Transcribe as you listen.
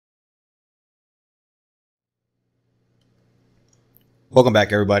Welcome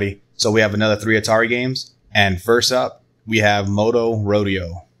back, everybody. So we have another 3 Atari games, and first up, we have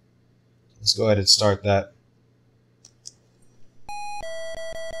MotoRodeo. Let's go ahead and start that.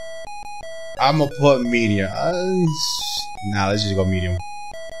 I'm gonna put medium. Nah, let's just go medium.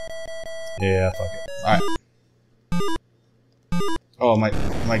 Yeah, fuck it. Alright. Oh, am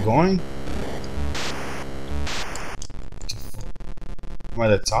I going? Am I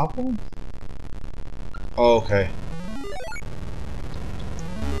the top one? Oh, okay.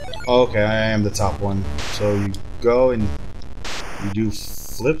 Okay, I am the top one. So you go and you do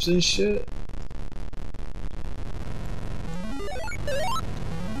flips and shit?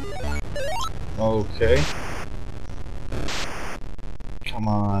 Okay. Come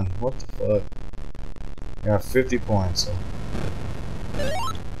on, what the fuck? I got 50 points. So.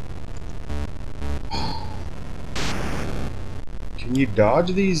 Can you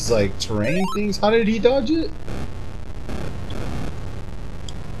dodge these, like, terrain things? How did he dodge it?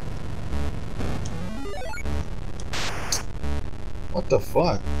 What the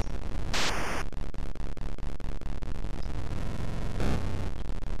fuck?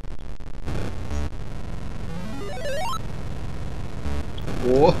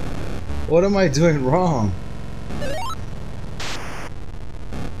 What am I doing wrong?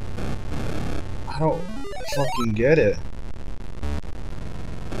 I don't fucking get it.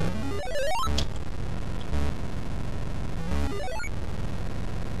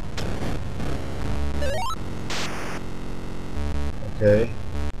 Okay.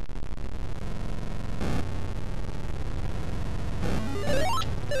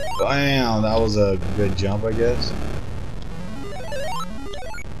 Bam! That was a good jump, I guess.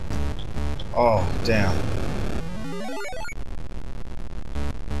 Oh, damn.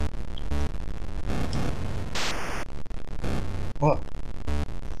 What?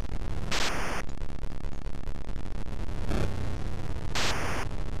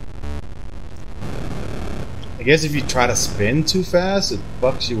 I guess if you try to spin too fast, it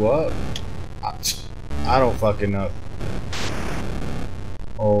fucks you up. I don't fucking know.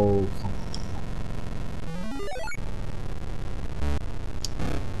 Oh, come on.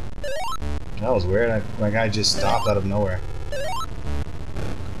 That was weird. My guy just stopped out of nowhere.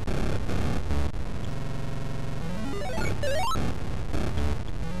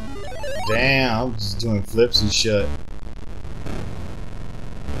 Damn, I'm just doing flips and shit.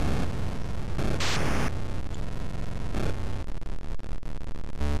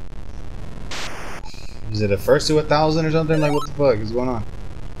 Is it a first to 1,000 or something? Like, what the fuck is going on?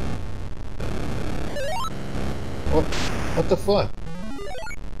 What the fuck?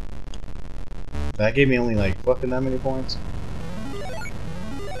 That gave me only like fucking that many points.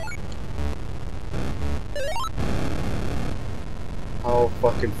 How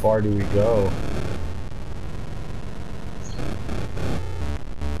fucking far do we go?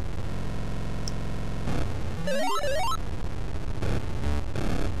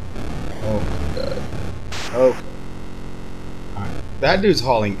 Oh my god. Okay. Alright. That dude's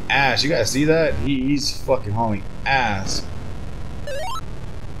hauling ass. You guys see that? He's fucking hauling ass.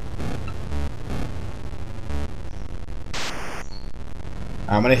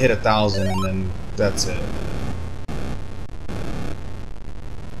 I'm gonna hit 1,000 and then that's it.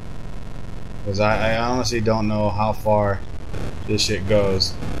 Because I honestly don't know how far this shit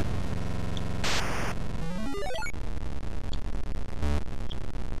goes.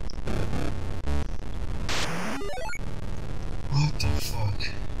 What the fuck?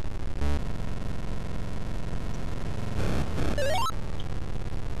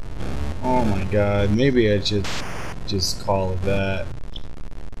 Oh my god, maybe I should just call it that.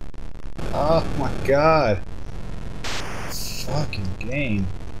 Oh my god. Fucking game.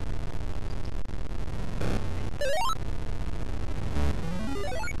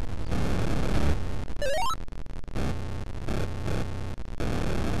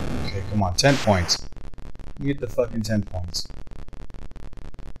 Okay, come on, 10 points. You get the fucking 10 points.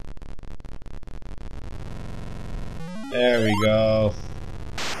 There we go.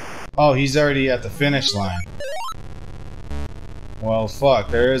 Oh, he's already at the finish line. Well, fuck,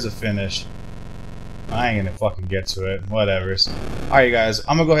 there is a finish. I ain't gonna fucking get to it. Whatevers. Alright, guys,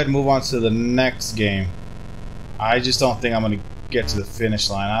 I'm gonna go ahead and move on to the next game. I just don't think I'm gonna get to the finish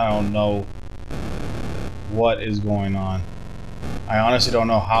line. I don't know what is going on. I honestly don't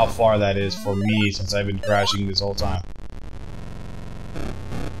know how far that is for me since I've been crashing this whole time.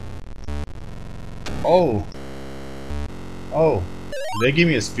 Oh. Oh. Did they give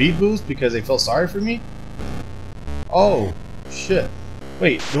me a speed boost because they felt sorry for me? Oh. Shit.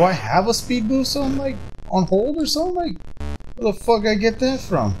 Wait, do I have a speed boost on, like, on hold or something? Like, where the fuck I get that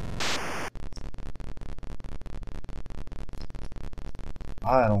from?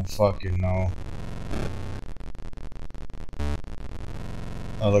 I don't fucking know.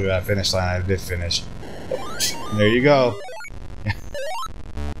 Oh, look at that finish line. I did finish. There you go.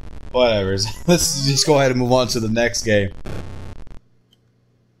 Whatever. Let's just go ahead and move on to the next game.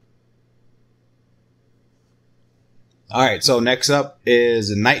 Alright, so next up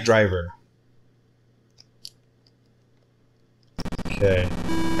is Night Driver. Okay.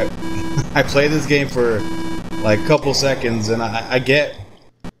 I played this game for like a couple seconds, and I get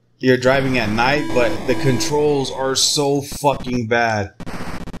you're driving at night, but the controls are so fucking bad.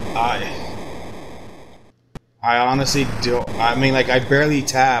 I honestly don't. I mean, like, I barely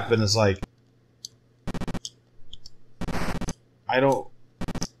tap, and it's like, I don't.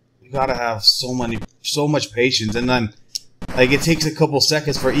 You gotta have so much patience, and then like it takes a couple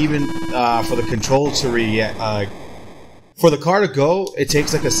seconds for even for the control to react. For the car to go, it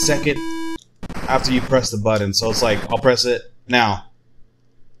takes like a second after you press the button. So it's like, I'll press it now.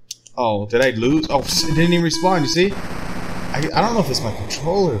 Oh, did I lose? Oh, it didn't even respond. You see? I don't know if it's my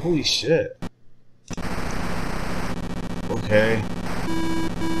controller. Holy shit. Okay.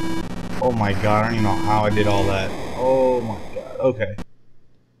 Oh my god, I don't even know how I did all that. Oh my god. Okay.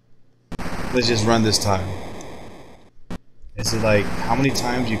 Let's just run this time. Is it like, how many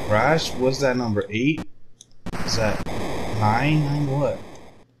times you crash? What's that number? 8? Is that 9? 9 what?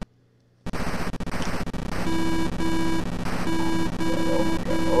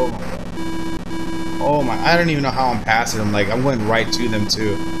 Oh my god. Oh my, I don't even know how I'm passing them. Like, I'm going right to them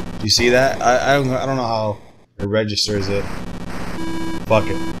too. You see that? I don't know how it registers it. Fuck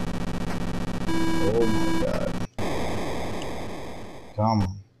it. Oh my god. Come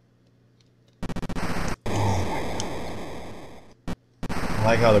on. Oh my god. I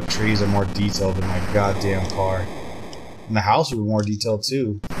like how the trees are more detailed than my goddamn car. And the house would be more detailed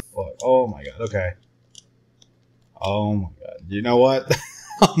too. Fuck. Oh my god. Okay. Oh my god. You know what?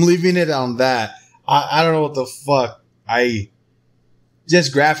 I'm leaving it on that. I don't know what the fuck.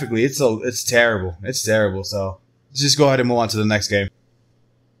 Just graphically, it's terrible. It's terrible. So let's just go ahead and move on to the next game.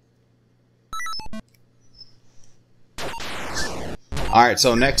 Alright,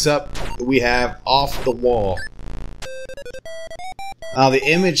 so next up we have Off the Wall. Now the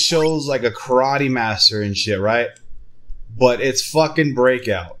image shows like a karate master and shit, right? But it's fucking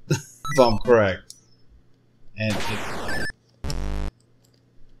Breakout, if I'm correct. And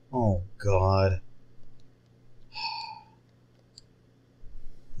oh god.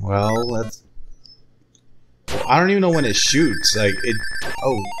 Well, let's. I don't even know when it shoots. Like it.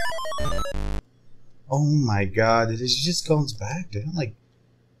 Oh. Oh my god! It just goes back, dude. Like,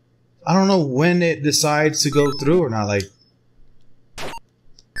 I don't know when it decides to go through or not. Like,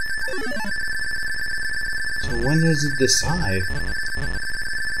 so when does it decide? Is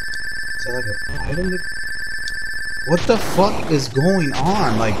that like an item? What the fuck is going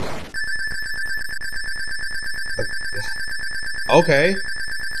on? Like, okay.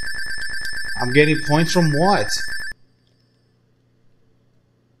 I'm getting points from what?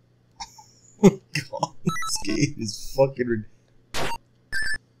 Oh god, this game is fucking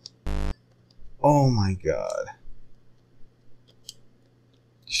oh my god.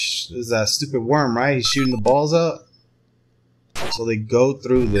 This is that stupid worm, right? He's shooting the balls up. So they go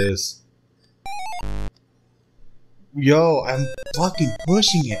through this. Yo, I'm fucking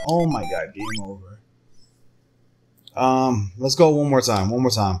pushing it. Oh my god, game over. Let's go one more time. One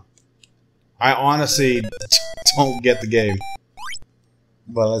more time. I honestly don't get the game.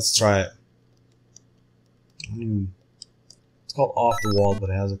 But let's try it. It's called Off the Wall,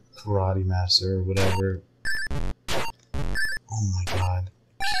 but it has a karate master or whatever. Oh my god.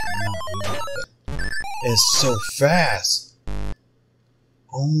 It's so fast.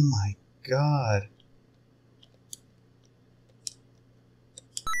 Oh my god.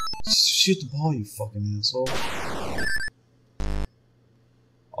 Shoot the ball, you fucking asshole.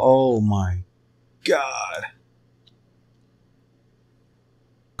 Oh my god.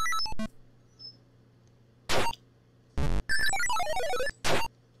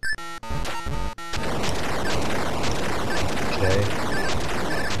 Okay.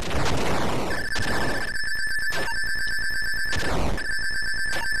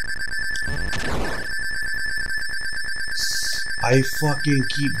 I fucking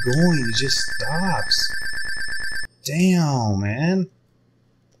keep going, it just stops. Damn, man.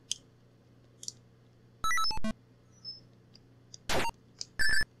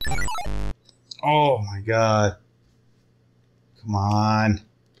 Oh my god. Come on.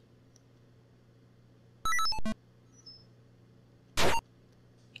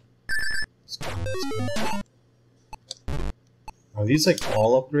 Are these like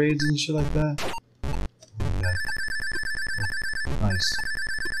all upgrades and shit like that? Oh, nice.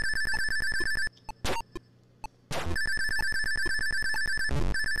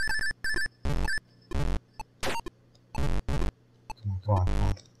 come on, come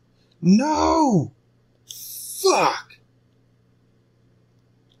on. No! Fuck!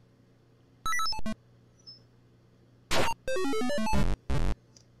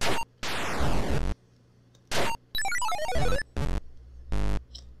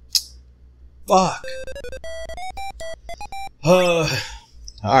 Fuck.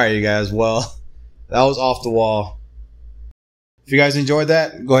 Alright, you guys. Well, that was off the wall. If you guys enjoyed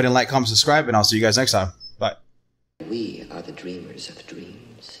that, go ahead and like, comment, subscribe, and I'll see you guys next time. Bye. We are the dreamers of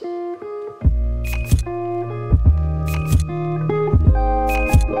dreams.